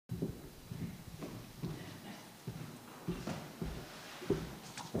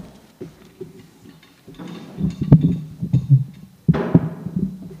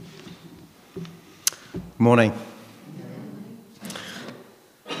Morning.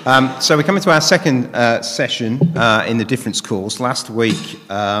 So we're coming to our second session in the Difference course. Last week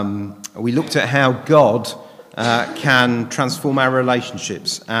we looked at how God can transform our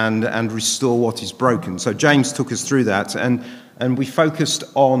relationships and restore what is broken. So James took us through that, and we focused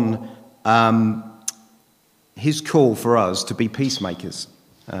on his call for us to be peacemakers,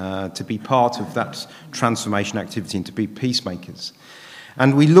 to be part of that transformation activity and to be peacemakers.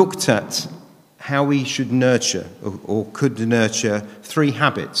 And we looked at how we should nurture or could nurture 3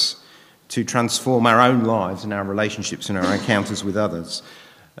 habits to transform our own lives and our relationships and our encounters with others.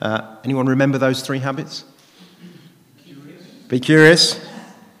 Anyone remember those 3 habits? Be curious.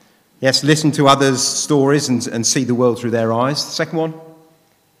 Yes, listen to others' stories and see the world through their eyes. The second one?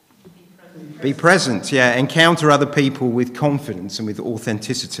 Be present. Yeah, encounter other people with confidence and with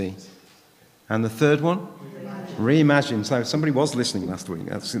authenticity. And the third one? Reimagine. So somebody was listening last week.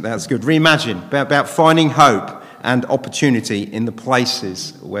 That's good. Reimagine. About finding hope and opportunity in the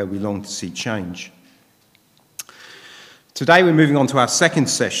places where we long to see change. Today we're moving on to our second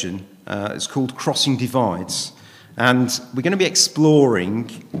session. It's called Crossing Divides. And we're going to be exploring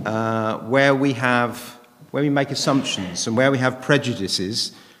where we make assumptions and where we have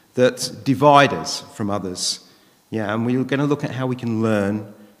prejudices that divide us from others. Yeah, and we're going to look at how we can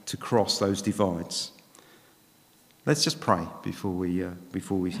learn to cross those divides. Let's just pray before we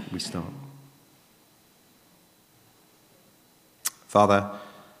start. Father,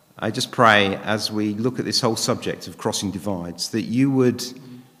 I just pray as we look at this whole subject of crossing divides that you would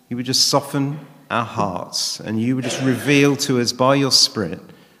just soften our hearts and you would just reveal to us by your Spirit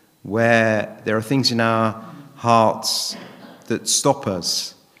where there are things in our hearts that stop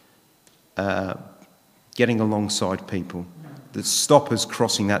us getting alongside people, that stop us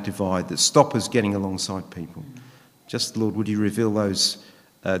crossing that divide, that stop us getting alongside people. Just, Lord, would you reveal those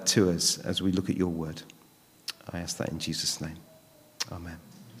to us as we look at your word? I ask that in Jesus' name. Amen.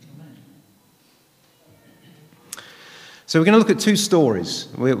 So we're going to look at 2 stories.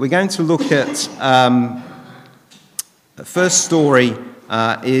 We're going to look at, the first story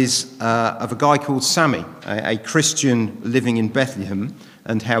is of a guy called Sammy, a Christian living in Bethlehem,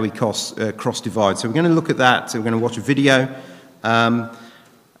 and how he crossed divides. So we're going to look at that. So we're going to watch a video.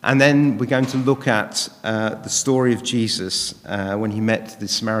 And then we're going to look at the story of Jesus when he met the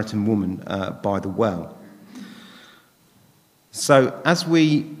Samaritan woman by the well. So as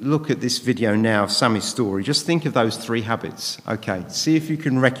we look at this video now of Sammy's story, just think of those 3 habits. Okay, see if you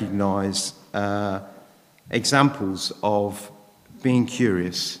can recognise examples of being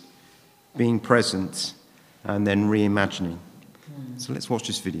curious, being present, and then reimagining. So let's watch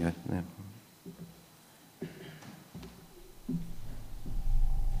this video now.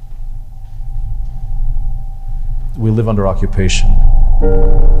 We live under occupation.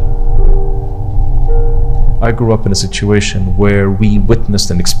 I grew up in a situation where we witnessed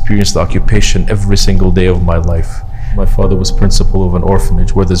and experienced the occupation every single day of my life. My father was principal of an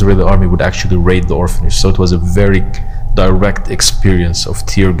orphanage where the Israeli army would actually raid the orphanage, so it was a very direct experience of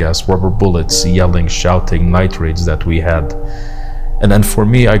tear gas, rubber bullets, yelling, shouting, night raids that we had. And then for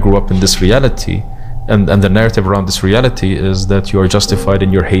me, I grew up in this reality, and the narrative around this reality is that you are justified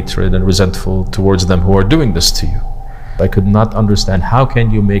in your hatred and resentful towards them who are doing this to you. I could not understand, how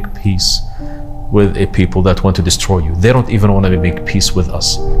can you make peace with a people that want to destroy you? They don't even want to make peace with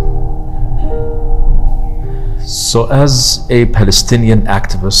us. So as a Palestinian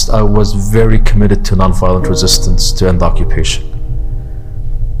activist, I was very committed to nonviolent resistance to end occupation.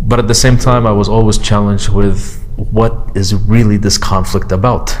 But at the same time, I was always challenged with, what is really this conflict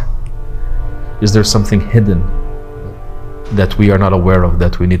about? Is there something hidden that we are not aware of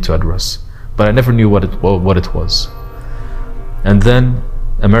that we need to address? But I never knew what it was. And then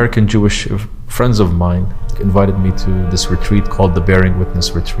American Jewish friends of mine invited me to this retreat called the Bearing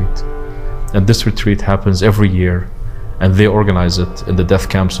Witness Retreat. And this retreat happens every year, and they organize it in the death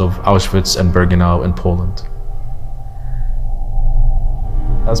camps of Auschwitz and Birkenau in Poland.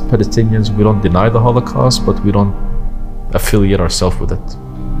 As Palestinians, we don't deny the Holocaust, but we don't affiliate ourselves with it.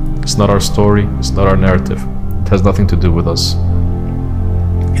 It's not our story, it's not our narrative. It has nothing to do with us.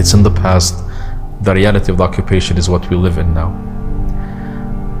 It's in the past. The reality of the occupation is what we live in now.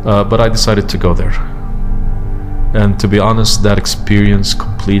 But I decided to go there. And to be honest, that experience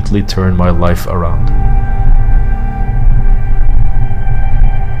completely turned my life around.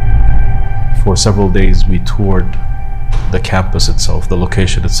 For several days, we toured the campus itself, the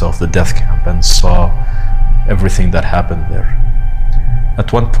location itself, the death camp, and saw everything that happened there.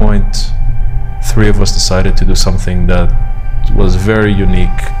 At one point, 3 of us decided to do something that was very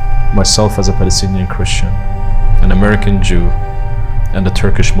unique. Myself as a Palestinian Christian, an American Jew, and a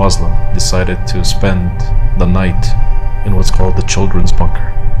Turkish Muslim decided to spend the night in what's called the children's bunker.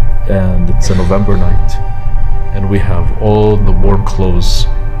 And it's a November night, and we have all the warm clothes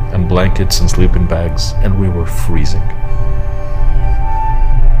and blankets and sleeping bags, and we were freezing.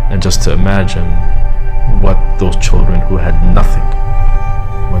 And just to imagine what those children who had nothing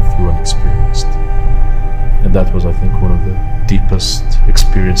went through and experienced. And that was, I think, one of the deepest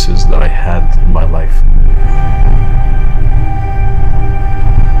experiences that I had in my life.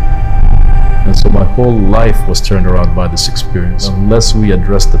 And so my whole life was turned around by this experience. Unless we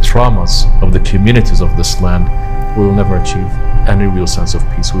address the traumas of the communities of this land, we will never achieve any real sense of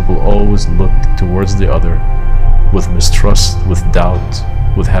peace. We will always look towards the other with mistrust, with doubt,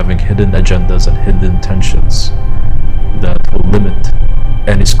 with having hidden agendas and hidden tensions that will limit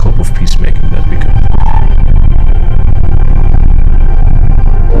any scope of peacemaking that we can.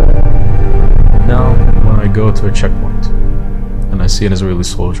 Now, when I go to a checkpoint and I see an Israeli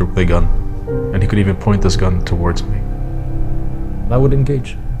soldier with a gun, and he could even point this gun towards me, I would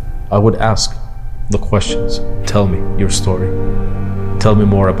engage. I would ask the questions. Tell me your story. Tell me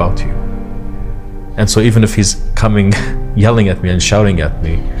more about you. And so even if he's coming, yelling at me and shouting at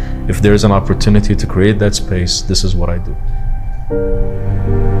me, if there's an opportunity to create that space, this is what I do.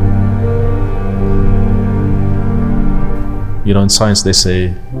 You know, in science they say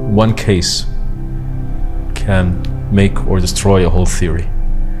one case can make or destroy a whole theory.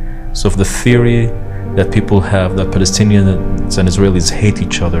 So if the theory that people have that Palestinians and Israelis hate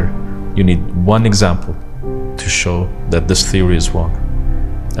each other, you need one example to show that this theory is wrong.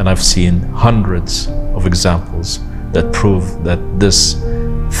 And I've seen hundreds of examples that prove that this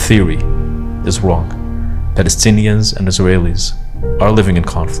theory is wrong. Palestinians and Israelis are living in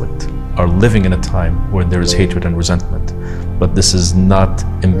conflict, are living in a time when there is hatred and resentment, but this is not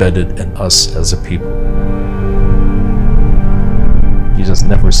embedded in us as a people. Jesus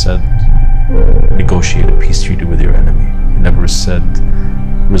never said, negotiate a peace treaty with your enemy. He never said,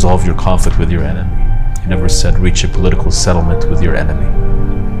 resolve your conflict with your enemy. He never said, reach a political settlement with your enemy.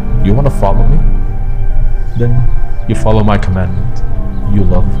 You want to follow me? Then you follow my commandment. You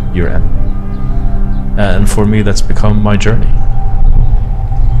love your enemy. And for me, that's become my journey.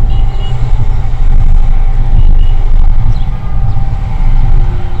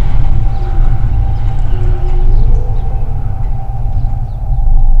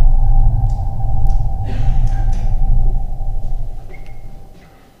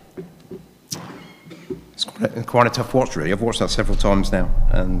 It's quite a tough watch, really. I've watched that several times now,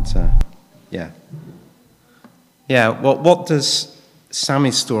 and yeah. What does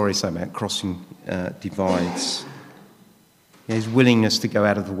Sami's story say about crossing divides? His willingness to go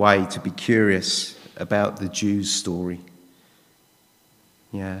out of the way to be curious about the Jews' story.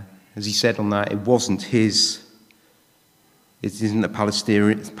 Yeah, as he said on that, it wasn't his. It isn't a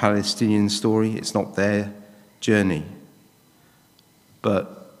Palestinian story. It's not their journey,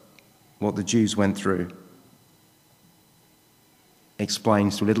 but what the Jews went through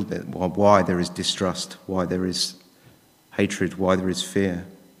explains a little bit why there is distrust, why there is hatred, why there is fear,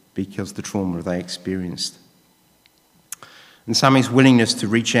 because the trauma they experienced. And Sami's willingness to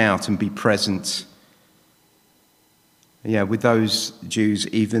reach out and be present, with those Jews,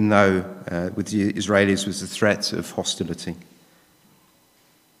 even though with the Israelis was the threat of hostility.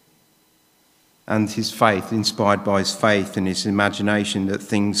 And his faith, inspired by his faith and his imagination that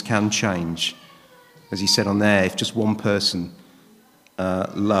things can change. As he said on there, if just one person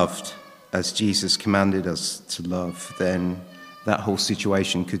loved as Jesus commanded us to love, then that whole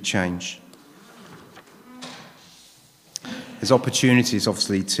situation could change. There's opportunities,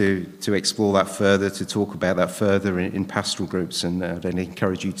 obviously, to explore that further, to talk about that further in pastoral groups, and I'd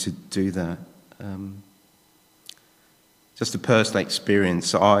encourage you to do that. Just a personal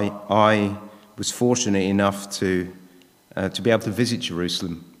experience. I was fortunate enough to be able to visit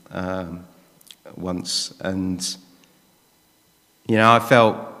Jerusalem once, and I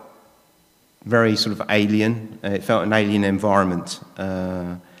felt very sort of alien. It felt an alien environment.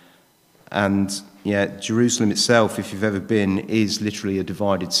 And Jerusalem itself, if you've ever been, is literally a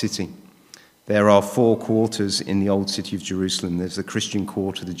divided city. There are 4 quarters in the old city of Jerusalem. There's the Christian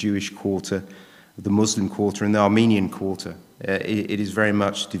quarter, the Jewish quarter, the Muslim quarter, and the Armenian quarter. It is very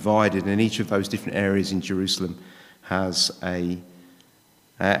much divided, and each of those different areas in Jerusalem has a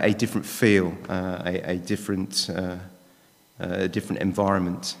different feel, a different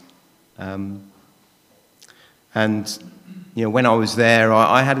environment. When I was there,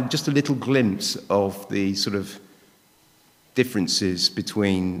 I had just a little glimpse of the sort of differences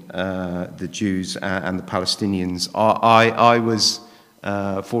between the Jews and the Palestinians. I was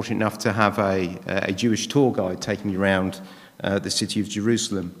fortunate enough to have a Jewish tour guide taking me around the city of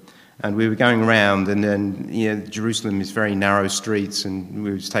Jerusalem. And we were going around, and then Jerusalem is very narrow streets, and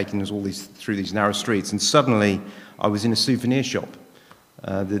we was taking us through these narrow streets. And suddenly, I was in a souvenir shop.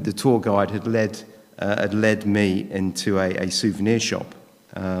 The tour guide had led me into a souvenir shop,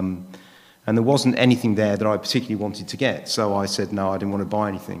 and there wasn't anything there that I particularly wanted to get. So I said no, I didn't want to buy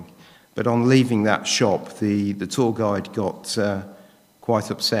anything. But on leaving that shop, the tour guide got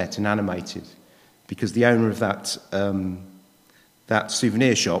quite upset and animated, because the owner of that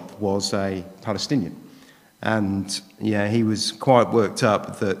souvenir shop was a Palestinian. And he was quite worked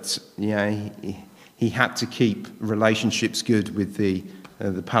up that he had to keep relationships good with the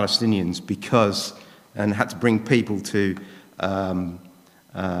Palestinians and had to bring people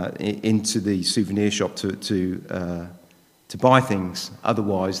into the souvenir shop to buy things.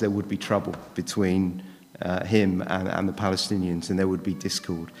 Otherwise, there would be trouble between him and the Palestinians, and there would be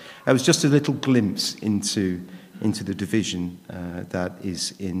discord. It was just a little glimpse into the division that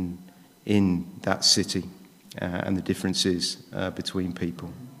is in that city and the differences between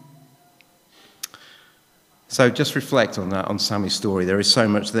people. So just reflect on that, on Sammy's story. There is so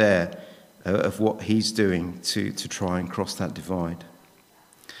much there of what he's doing to try and cross that divide.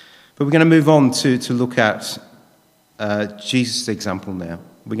 But we're going to move on to look at Jesus' example now.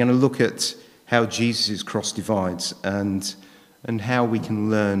 We're going to look at how Jesus crossed divides and how we can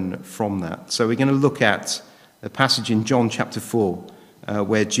learn from that. So we're going to look at a passage in John chapter 4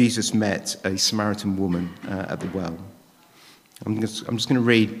 where Jesus met a Samaritan woman at the well. I'm just going to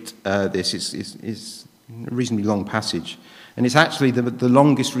read this. It's a reasonably long passage. And it's actually the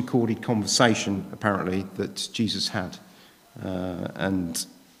longest recorded conversation, apparently, that Jesus had.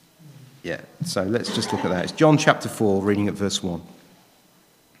 So let's just look at that. It's John chapter 4, reading at verse 1.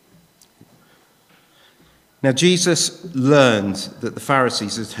 Now Jesus learned that the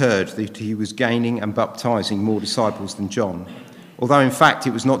Pharisees had heard that he was gaining and baptizing more disciples than John, although in fact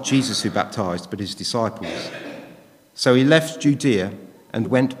it was not Jesus who baptized, but his disciples. So he left Judea and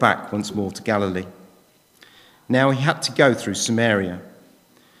went back once more to Galilee. Now he had to go through Samaria.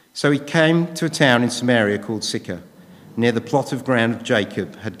 So he came to a town in Samaria called Sychar, near the plot of ground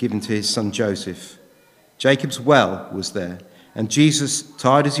Jacob had given to his son Joseph. Jacob's well was there, and Jesus,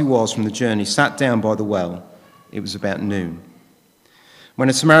 tired as he was from the journey, sat down by the well. It was about noon. When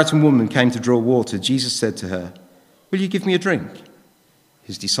a Samaritan woman came to draw water, Jesus said to her, "Will you give me a drink?"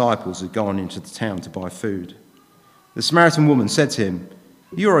 His disciples had gone into the town to buy food. The Samaritan woman said to him,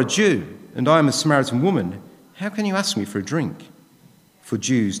 "You are a Jew, and I am a Samaritan woman. How can you ask me for a drink?" For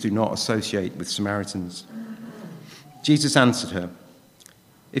Jews do not associate with Samaritans. Jesus answered her,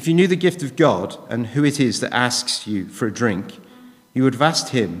 "If you knew the gift of God and who it is that asks you for a drink, you would have asked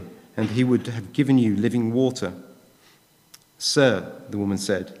him, and he would have given you living water." "Sir," the woman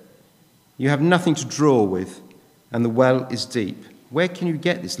said, "you have nothing to draw with, and the well is deep. Where can you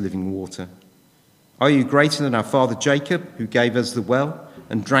get this living water? Are you greater than our father Jacob, who gave us the well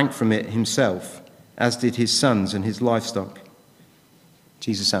and drank from it himself, as did his sons and his livestock?"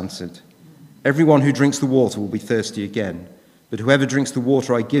 Jesus answered, "Everyone who drinks the water will be thirsty again, but whoever drinks the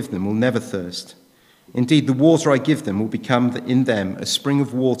water I give them will never thirst. Indeed, the water I give them will become in them a spring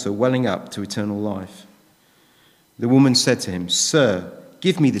of water welling up to eternal life." The woman said to him, "Sir,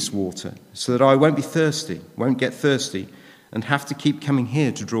 give me this water so that I won't get thirsty, and have to keep coming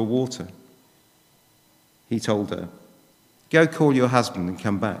here to draw water." He told her, "Go call your husband and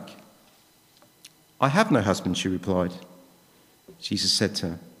come back." "I have no husband," she replied. Jesus said to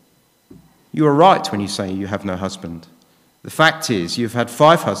her, "You are right when you say you have no husband. The fact is, you have had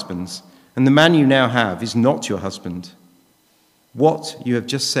 5 husbands, and the man you now have is not your husband. What you have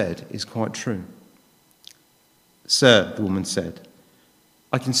just said is quite true." "Sir," the woman said,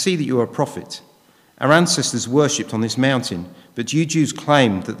 "I can see that you are a prophet. Our ancestors worshipped on this mountain, but you Jews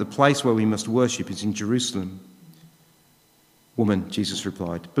claim that the place where we must worship is in Jerusalem." "Woman," Jesus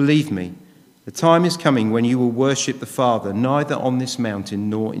replied, "believe me, the time is coming when you will worship the Father neither on this mountain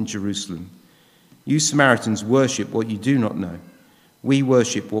nor in Jerusalem. You Samaritans worship what you do not know. We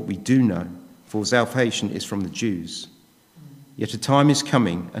worship what we do know, for salvation is from the Jews. Yet a time is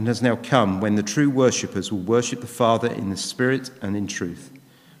coming, and has now come, when the true worshippers will worship the Father in the Spirit and in truth,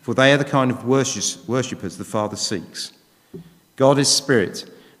 for they are the kind of worshippers the Father seeks. God is Spirit,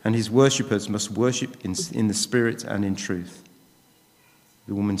 and his worshippers must worship in the Spirit and in truth."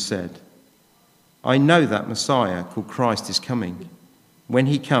 The woman said, "I know that Messiah, called Christ, is coming. When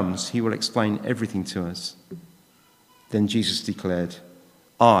he comes, he will explain everything to us." Then Jesus declared,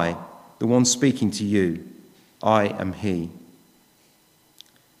 "I, the one speaking to you, I am he."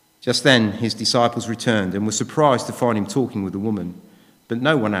 Just then his disciples returned and were surprised to find him talking with the woman. But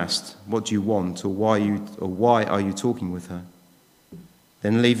no one asked, "What do you want?" or why are you talking with her?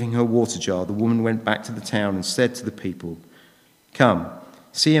 Then leaving her water jar, the woman went back to the town and said to the people, "Come,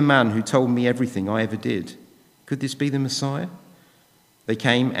 see a man who told me everything I ever did. Could this be the Messiah?" They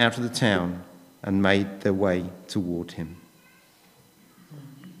came out of the town and made their way toward him.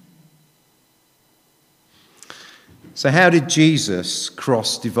 So how did Jesus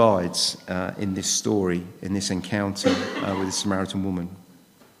cross divides in this story, in this encounter with the Samaritan woman?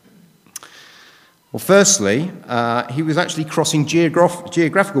 Well, firstly, he was actually crossing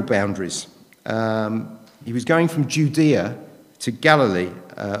geographical boundaries. He was going from Judea to Galilee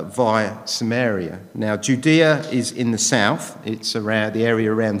via Samaria. Now, Judea is in the south. It's around the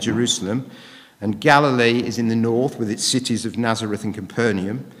area around Jerusalem. And Galilee is in the north with its cities of Nazareth and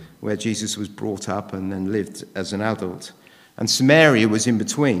Capernaum, where Jesus was brought up and then lived as an adult. And Samaria was in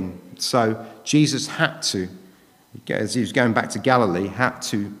between. So Jesus had to, as he was going back to Galilee, had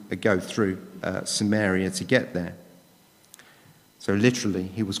to go through Samaria to get there. So literally,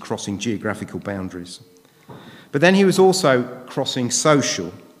 he was crossing geographical boundaries. But then he was also crossing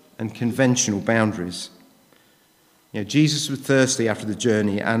social and conventional boundaries. Jesus was thirsty after the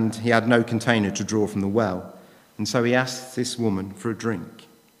journey, and he had no container to draw from the well. And so he asked this woman for a drink.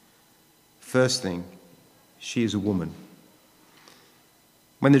 First thing, she is a woman.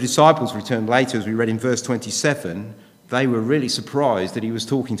 When the disciples returned later, as we read in verse 27, they were really surprised that he was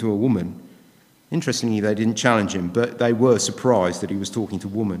talking to a woman. Interestingly, they didn't challenge him, but they were surprised that he was talking to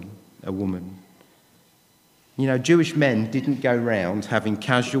a woman. Jewish men didn't go round having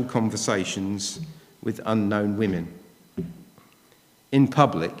casual conversations with unknown women, in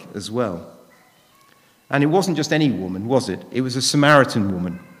public as well. And it wasn't just any woman, was it? It was a Samaritan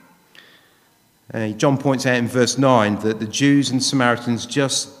woman. John points out in verse 9 that the Jews and Samaritans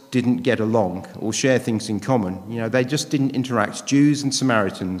just didn't get along or share things in common. They just didn't interact. Jews and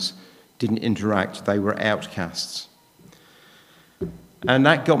Samaritans didn't interact. They were outcasts. And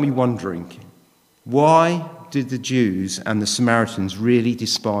that got me wondering, why did the Jews and the Samaritans really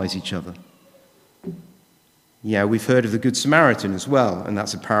despise each other? We've heard of the Good Samaritan as well, and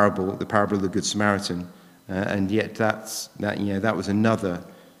that's a parable, the parable of the Good Samaritan. And yet that was another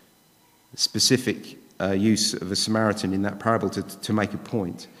specific use of a Samaritan in that parable to make a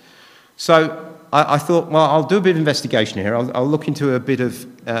point. So I thought, well, I'll do a bit of investigation here. I'll look into a bit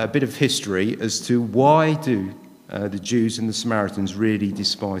of history as to why do the Jews and the Samaritans really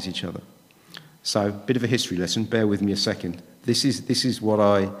despise each other. So, a bit of a history lesson. Bear with me a second. This is what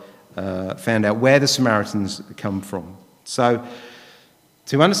I found out, where the Samaritans come from. So,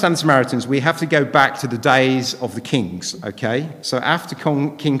 to understand the Samaritans, we have to go back to the days of the kings, okay? So after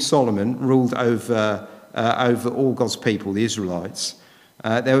King Solomon ruled over all God's people, the Israelites,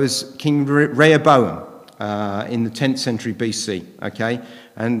 there was King Rehoboam in the 10th century BC, okay?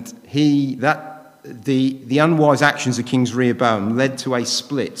 And the unwise actions of King Rehoboam led to a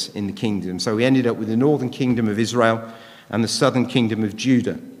split in the kingdom. So we ended up with the northern kingdom of Israel and the southern kingdom of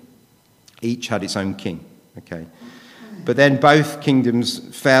Judah. Each had its own king, okay? But then both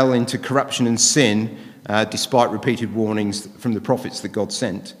kingdoms fell into corruption and sin, despite repeated warnings from the prophets that God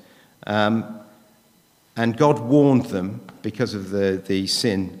sent. And God warned them, because of the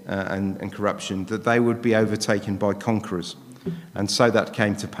sin and corruption, that they would be overtaken by conquerors. And so that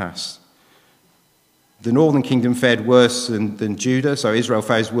came to pass. The northern kingdom fared worse than Judah, so Israel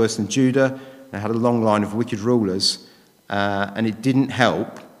fares worse than Judah. They had a long line of wicked rulers, and it didn't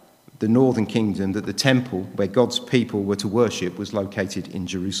help the northern kingdom that the temple where God's people were to worship was located in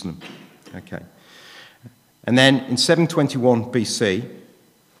Jerusalem. Okay. And then in 721 BC,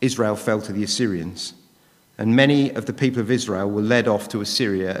 Israel fell to the Assyrians, and many of the people of Israel were led off to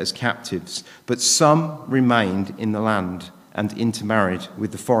Assyria as captives, but some remained in the land and intermarried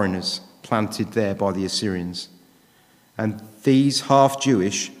with the foreigners planted there by the Assyrians. And these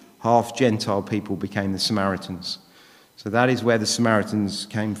half-Jewish, half-Gentile people became the Samaritans. So that is where the Samaritans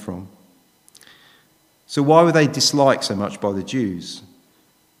came from. So why were they disliked so much by the Jews?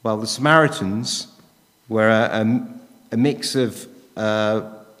 Well, the Samaritans were a mix of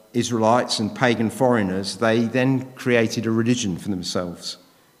Israelites and pagan foreigners. They then created a religion for themselves,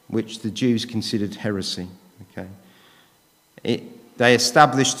 which the Jews considered heresy. Okay, they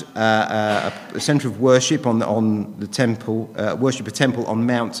established a centre of worship on the temple, worship a temple on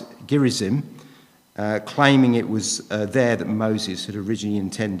Mount Gerizim, claiming it was there that Moses had originally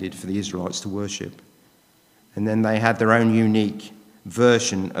intended for the Israelites to worship. And then they had their own unique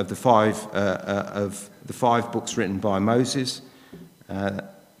version of the five books written by Moses,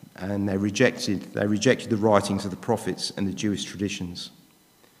 and they rejected the writings of the prophets and the Jewish traditions.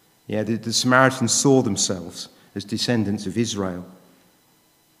 The Samaritans saw themselves as descendants of Israel,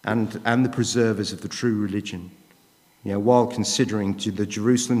 and the preservers of the true religion, while considering the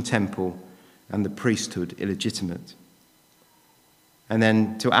Jerusalem temple and the priesthood illegitimate. And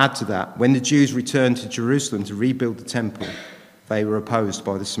then to add to that, when the Jews returned to Jerusalem to rebuild the temple, they were opposed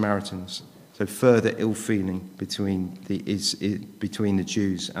by the Samaritans. So further ill feeling between the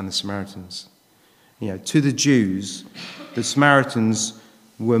Jews and the Samaritans. To the Jews, the Samaritans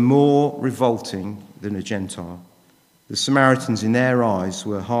were more revolting than a Gentile. The Samaritans, in their eyes,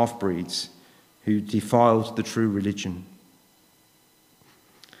 were half-breeds who defiled the true religion.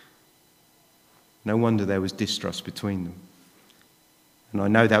 No wonder there was distrust between them. And I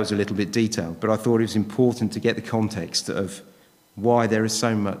know that was a little bit detailed, but I thought it was important to get the context of why there is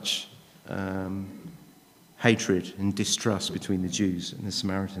so much hatred and distrust between the Jews and the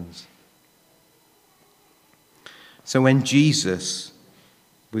Samaritans. So when Jesus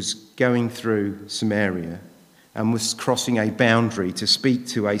was going through Samaria and was crossing a boundary to speak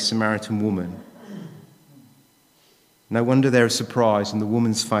to a Samaritan woman, no wonder there is surprise in the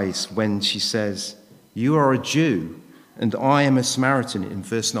woman's face when she says, "You are a Jew, and I am a Samaritan," in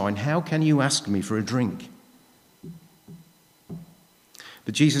verse 9. "How can you ask me for a drink?"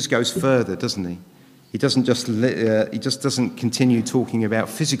 But Jesus goes further, doesn't he? He just doesn't continue talking about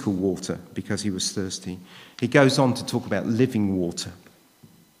physical water because he was thirsty. He goes on to talk about living water.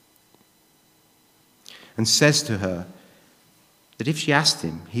 And says to her that if she asked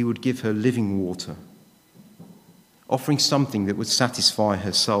him, he would give her living water, offering something that would satisfy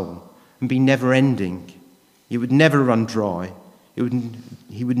her soul and be never-ending. It would never run dry.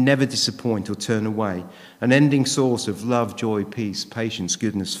 He would never disappoint or turn away. An ending source of love, joy, peace, patience,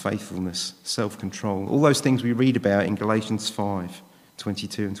 goodness, faithfulness, self-control. All those things we read about in Galatians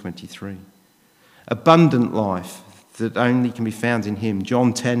 5:22 and 23. Abundant life that only can be found in him.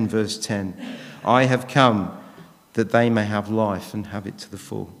 John 10, verse 10. "I have come that they may have life and have it to the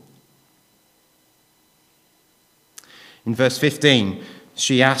full." In verse 15,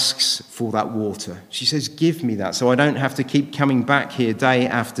 she asks for that water. She says, "Give me that so I don't have to keep coming back here day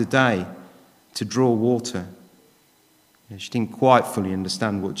after day to draw water." She didn't quite fully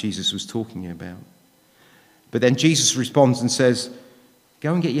understand what Jesus was talking about. But then Jesus responds and says,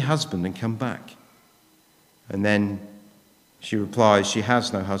 "Go and get your husband and come back." And then she replies, she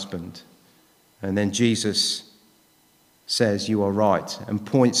has no husband. And then Jesus says, "You are right," and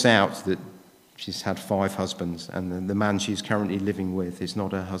points out that she's had 5 husbands, and the man she's currently living with is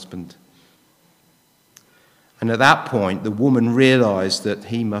not her husband. And at that point, the woman realized that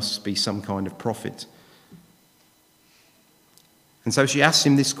he must be some kind of prophet. And so she asks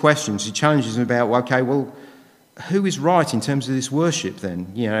him this question. She challenges him about, who is right in terms of this worship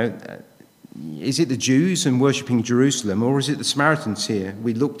then? Is it the Jews and worshipping Jerusalem, or is it the Samaritans here?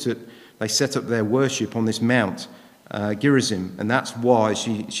 They set up their worship on this mount, Gerizim, and that's why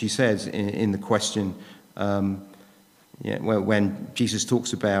she says in the question, when Jesus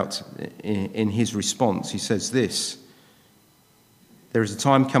talks about in his response, he says this: "There is a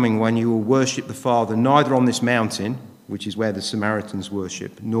time coming when you will worship the Father neither on this mountain," which is where the Samaritans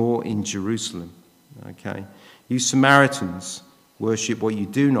worship, "nor in Jerusalem." Okay, you Samaritans worship what you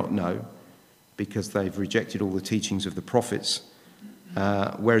do not know, because they've rejected all the teachings of the prophets,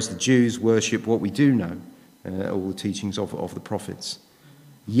 whereas the Jews worship what we do know, all the teachings of the prophets.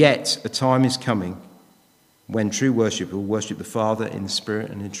 Yet a time is coming when true worship will worship the Father in the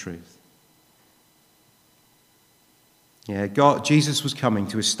Spirit and in truth. Jesus was coming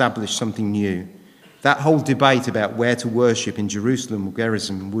to establish something new. That whole debate about where to worship in Jerusalem or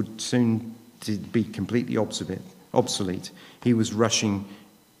Gerizim would soon be completely obsolete. He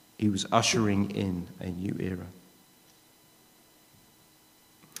was ushering in a new era.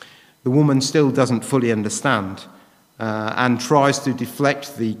 The woman still doesn't fully understand and tries to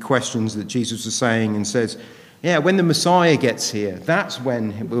deflect the questions that Jesus was saying and says, when the Messiah gets here, that's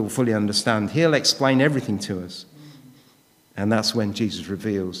when we'll fully understand. He'll explain everything to us. And that's when Jesus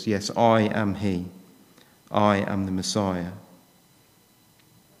reveals, yes, I am he. I am the Messiah.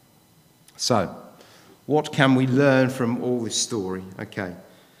 So, what can we learn from all this story? Okay.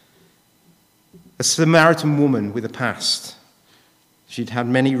 A Samaritan woman with a past. She'd had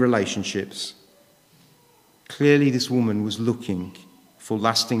many relationships. Clearly, this woman was looking for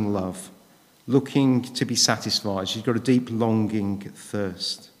lasting love, looking to be satisfied. She's got a deep longing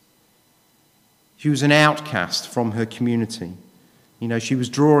thirst. She was an outcast from her community. She was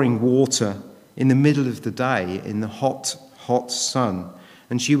drawing water in the middle of the day in the hot, hot sun,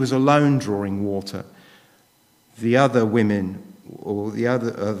 and she was alone drawing water. The other women, or the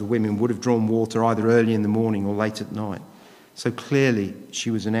other women, would have drawn water either early in the morning or late at night. So clearly,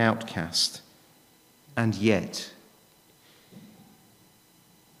 she was an outcast. And yet,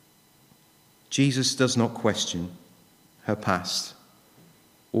 Jesus does not question her past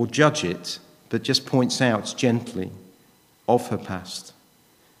or judge it, but just points out gently of her past.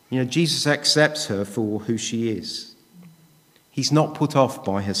 Jesus accepts her for who she is. He's not put off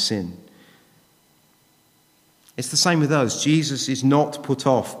by her sin. It's the same with us. Jesus is not put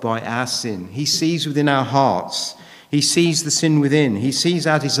off by our sin. He sees within our hearts. He sees the sin within. He sees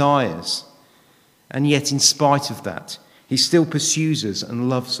our desires. And yet, in spite of that, he still pursues us and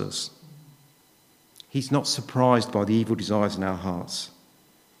loves us. He's not surprised by the evil desires in our hearts.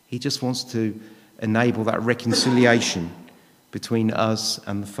 He just wants to enable that reconciliation between us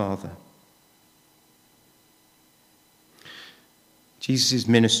and the Father. Jesus'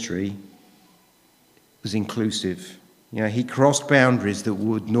 ministry was inclusive. He crossed boundaries that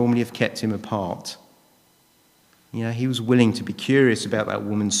would normally have kept him apart. He was willing to be curious about that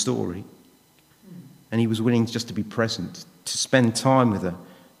woman's story. And he was willing just to be present, to spend time with her,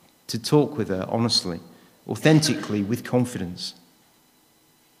 to talk with her honestly, authentically, with confidence.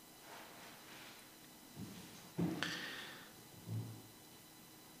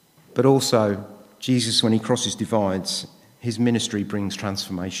 But also, Jesus, when he crosses divides, his ministry brings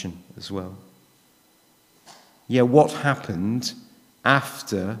transformation as well. What happened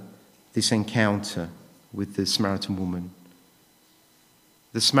after this encounter with the Samaritan woman?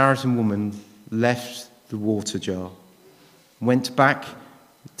 The Samaritan woman left the water jar, went back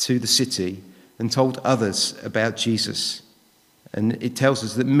to the city and told others about Jesus. And it tells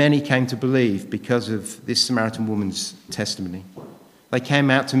us that many came to believe because of this Samaritan woman's testimony. They came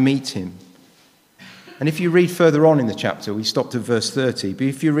out to meet him. And if you read further on in the chapter, we stopped at verse 30, but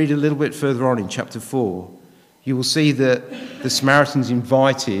if you read a little bit further on in chapter 4, you will see that the Samaritans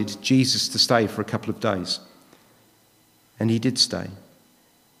invited Jesus to stay for a couple of days. And he did stay.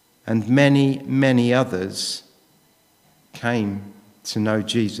 And many, many others came to know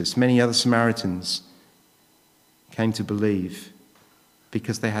Jesus. Many other Samaritans came to believe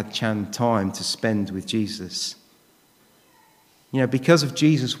because they had time to spend with Jesus. Because of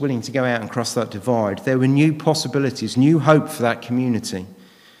Jesus willing to go out and cross that divide, there were new possibilities, new hope for that community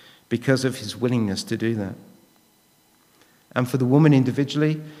because of his willingness to do that. And for the woman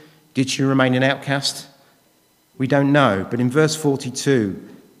individually, did she remain an outcast? We don't know. But in verse 42,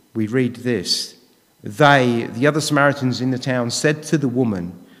 we read this. They, the other Samaritans in the town, said to the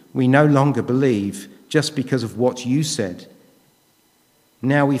woman, "We no longer believe just because of what you said.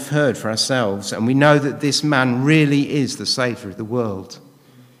 Now we've heard for ourselves, and we know that this man really is the Saviour of the world."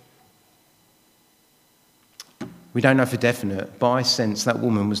 We don't know for definite, but I sense that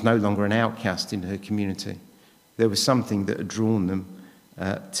woman was no longer an outcast in her community. There was something that had drawn them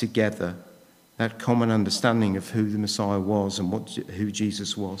together, that common understanding of who the Messiah was and who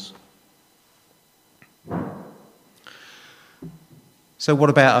Jesus was. So what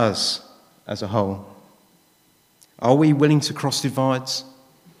about us as a whole? Are we willing to cross divides?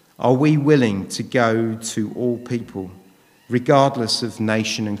 Are we willing to go to all people, regardless of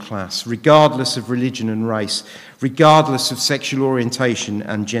nation and class, regardless of religion and race, regardless of sexual orientation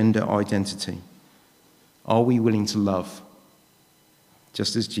and gender identity? Are we willing to love,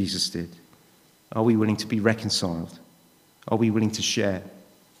 just as Jesus did? Are we willing to be reconciled? Are we willing to share?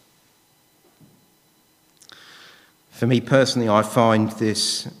 For me personally, I find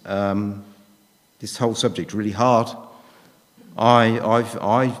this whole subject really hard.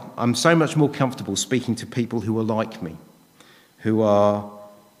 I'm so much more comfortable speaking to people who are like me, who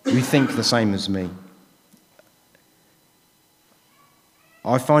think the same as me.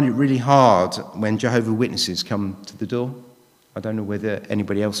 I find it really hard when Jehovah's Witnesses come to the door. I don't know whether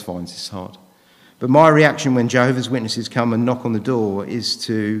anybody else finds this hard. But my reaction when Jehovah's Witnesses come and knock on the door is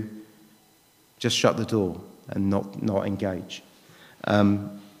to just shut the door and not engage.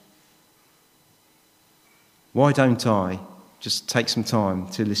 Why don't I just take some time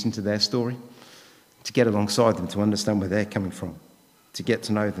to listen to their story, to get alongside them, to understand where they're coming from, to get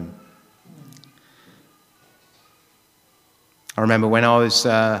to know them? I remember when I was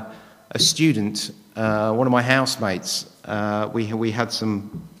a student, one of my housemates, we had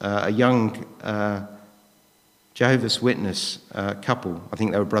a young Jehovah's Witness couple. I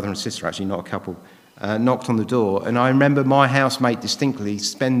think they were brother and sister, actually, not a couple. Knocked on the door, and I remember my housemate distinctly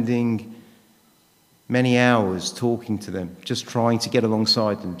spending many hours talking to them, just trying to get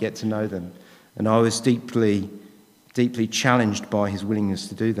alongside them, get to know them. And I was deeply, deeply challenged by his willingness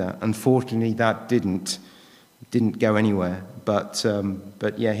to do that. Unfortunately, that didn't go anywhere. But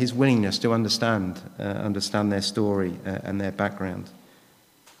yeah, his willingness to understand their story and their background,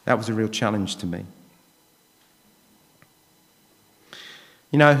 that was a real challenge to me.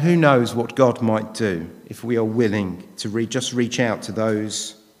 Who knows what God might do if we are willing to just reach out to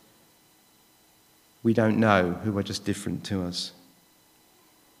those we don't know, who are just different to us.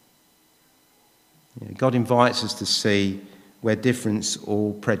 God invites us to see where difference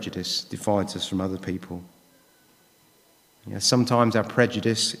or prejudice divides us from other people. Sometimes our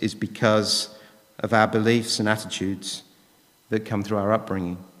prejudice is because of our beliefs and attitudes that come through our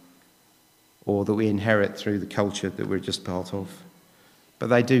upbringing, or that we inherit through the culture that we're just part of. But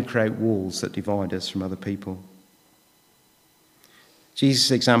they do create walls that divide us from other people.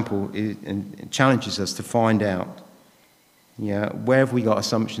 Jesus' example challenges us to find out, where have we got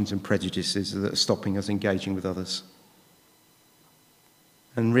assumptions and prejudices that are stopping us engaging with others?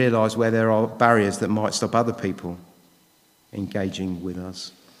 And realise where there are barriers that might stop other people engaging with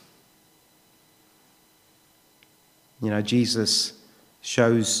us. Jesus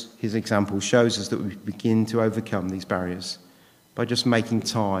his example shows us that we begin to overcome these barriers by just making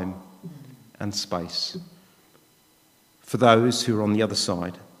time and space for those who are on the other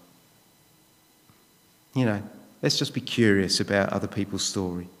side. Let's just be curious about other people's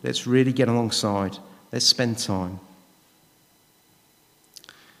story. Let's really get alongside. Let's spend time.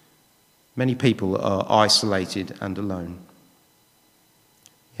 Many people are isolated and alone.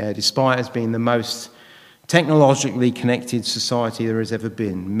 Despite us being the most technologically connected society there has ever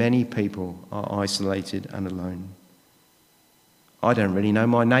been, many people are isolated and alone. I don't really know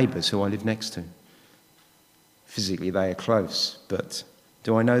my neighbours who I live next to. Physically they are close, but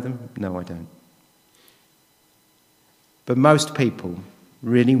do I know them? No, I don't. But most people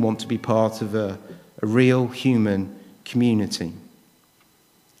really want to be part of a real human community.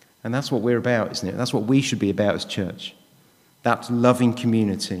 And that's what we're about, isn't it? That's what we should be about as church. That loving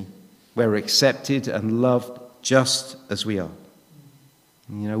community where we're accepted and loved just as we are.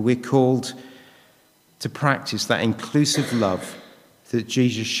 We're called to practice that inclusive love that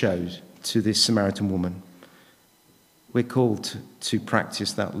Jesus showed to this Samaritan woman. We're called to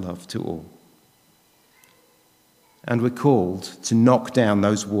practice that love to all. And we're called to knock down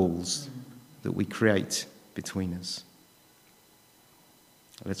those walls that we create between us.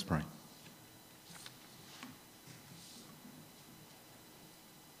 Let's pray.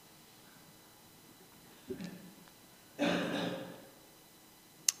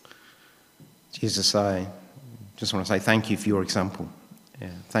 Jesus, I just want to say thank you for your example.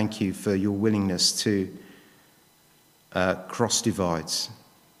 Thank you for your willingness to cross divides,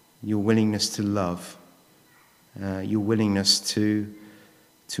 your willingness to love, your willingness to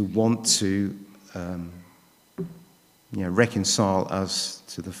want to reconcile us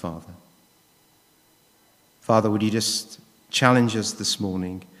to the Father. Father, would you just challenge us this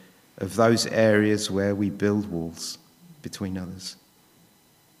morning of those areas where we build walls between others?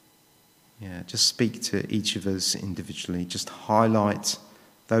 Just speak to each of us individually. Just highlight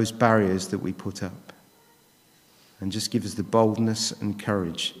those barriers that we put up. And just give us the boldness and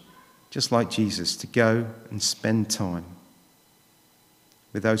courage, just like Jesus, to go and spend time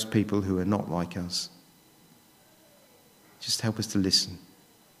with those people who are not like us. Just help us to listen.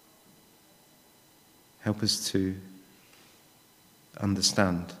 Help us to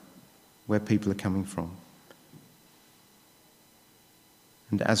understand where people are coming from.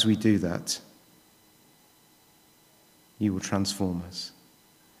 And as we do that, you will transform us.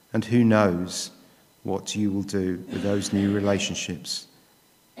 And who knows what you will do with those new relationships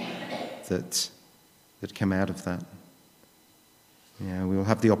that come out of that. We will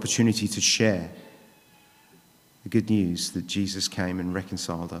have the opportunity to share the good news that Jesus came and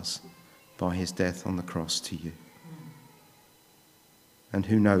reconciled us by his death on the cross to you. And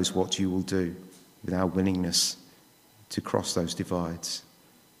who knows what you will do with our willingness to cross those divides.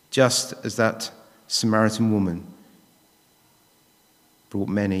 Just as that Samaritan woman brought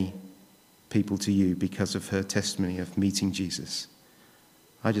many people to you because of her testimony of meeting Jesus,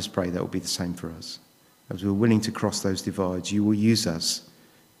 I just pray that will be the same for us. As we're willing to cross those divides, you will use us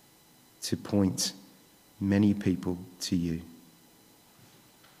to point many people to you.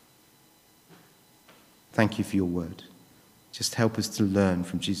 Thank you for your word. Just help us to learn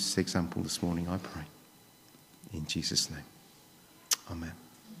from Jesus' example this morning, I pray. In Jesus' name, amen.